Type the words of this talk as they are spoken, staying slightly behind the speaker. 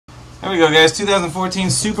There we go, guys. 2014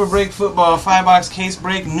 Super Break Football 5-box case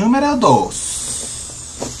break numero dos.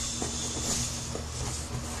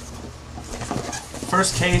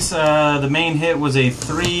 First case, the main hit was a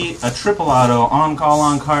triple auto on-call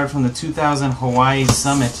on card from the 2000 Hawaii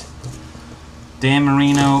Summit. Dan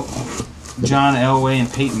Marino, John Elway,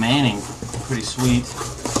 and Peyton Manning. Pretty sweet.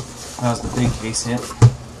 That was the big case hit.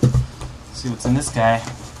 Let's see what's in this guy.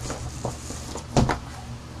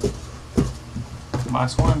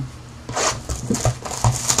 Box 1.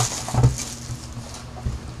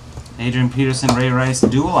 Adrian Peterson, Ray Rice,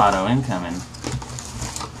 dual auto incoming.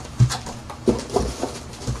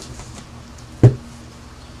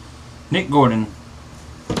 Nick Gordon.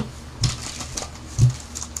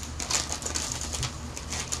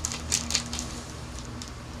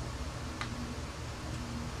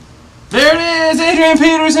 There it is, Adrian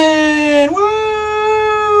Peterson! Woo!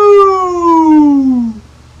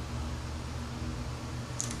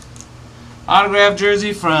 Autograph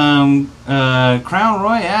jersey from Crown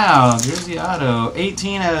Royale, jersey auto,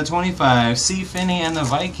 18 out of 25, C. Finney and the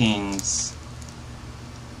Vikings.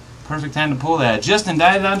 Perfect time to pull that. Just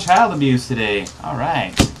indicted on child abuse today. All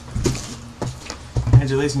right.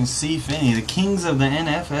 Congratulations, C. Finney, the kings of the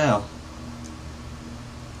NFL.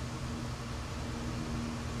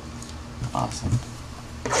 Awesome.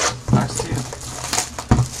 Box 2.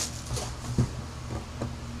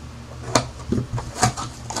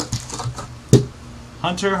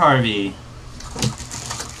 Hunter Harvey.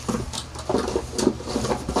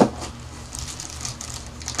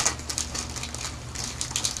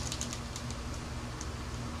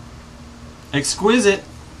 Exquisite.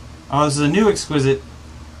 Oh, this is a new exquisite.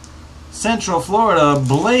 Central Florida,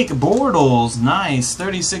 Blake Bortles. Nice.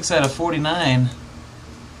 36 out of 49.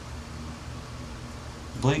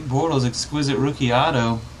 Blake Bortles, exquisite rookie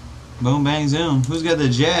auto. Boom, bang, zoom. Who's got the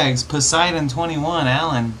Jags? Poseidon 21,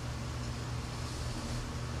 Allen.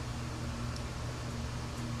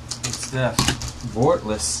 Good stuff.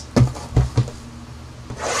 Bortless.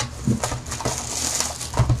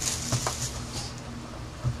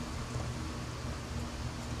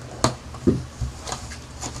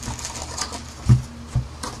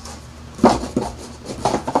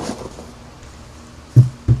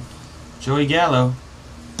 Joey Gallo.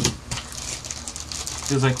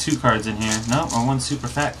 Feels like 2 cards in here. Nope, or 1 super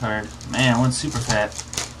fat card. Man, 1 super fat.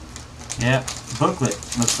 Yep, booklet,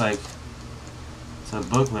 looks like. It's a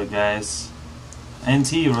booklet, guys.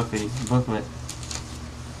 NT rookie booklet.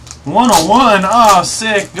 101! Oh,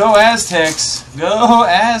 sick. Go Aztecs. Go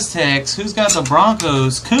Aztecs. Who's got the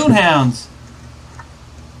Broncos? Coonhounds.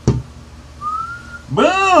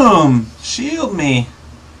 Boom! Shield me.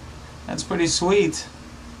 That's pretty sweet.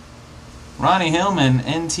 Ronnie Hillman,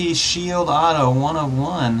 NT Shield Auto, 1 of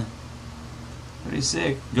 1. Pretty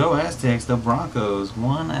sick. Go Aztecs, the Broncos,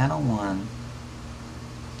 1 out of 1.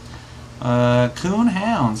 Coon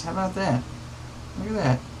Hounds, how about that? Look at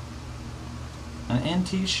that. An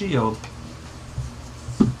NT Shield.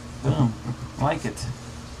 Boom. Like it.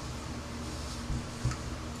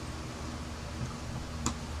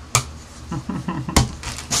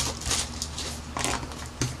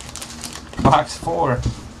 Box 4.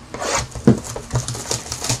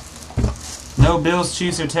 No Bills,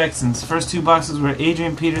 Chiefs, or Texans. First 2 boxes were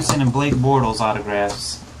Adrian Peterson and Blake Bortles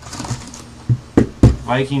autographs.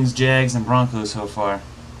 Vikings, Jags, and Broncos so far.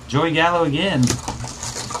 Joey Gallo again.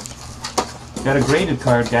 Got a graded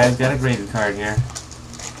card, guys. Got a graded card here.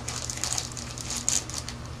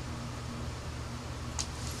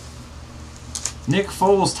 Nick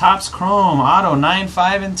Foles, Topps Chrome, Auto, 9,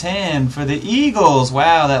 5, and 10 for the Eagles.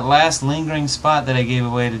 Wow, that last lingering spot that I gave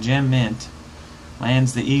away to Gem Mint.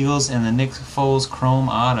 Lands the Eagles and the Nick Foles Chrome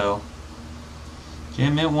Auto.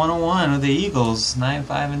 Gem Mint 101 with the Eagles. 9,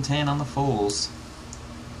 5, and 10 on the Foles.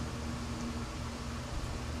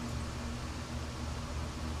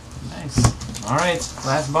 Nice. Alright,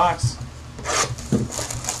 last box.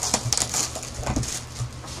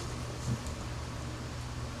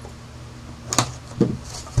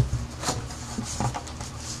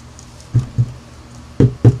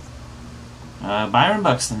 Byron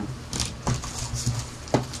Buxton.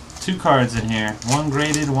 2 cards in here. 1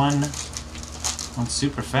 graded, one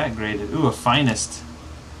super fat graded. Ooh, a finest.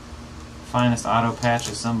 Finest auto patch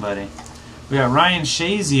of somebody. We got Ryan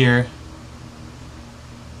Shazier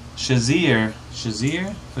for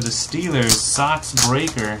the Steelers, Sox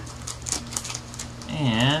Breaker.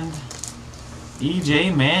 And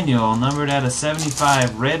EJ Manuel, numbered out of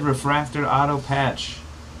 75, red refractor auto patch.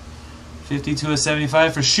 52 of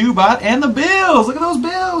 75 for Shoebot and the Bills. Look at those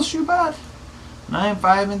Bills, Shoebot. 9,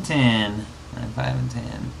 5, and 10. 9, 5, and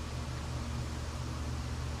 10.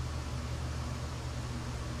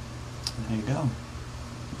 There you go.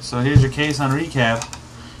 So here's your case on recap.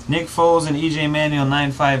 Nick Foles and EJ Manuel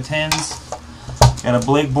 9.5/10s. Got a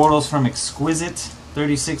Blake Bortles from Exquisite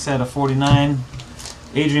 36 out of 49.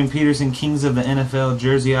 Adrian Peterson Kings of the NFL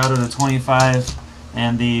jersey auto to 25,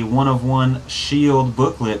 and the 1/1 Shield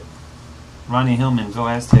booklet. Ronnie Hillman, go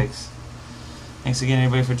Aztecs. Thanks again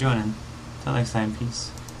everybody for joining. Till next time,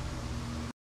 peace.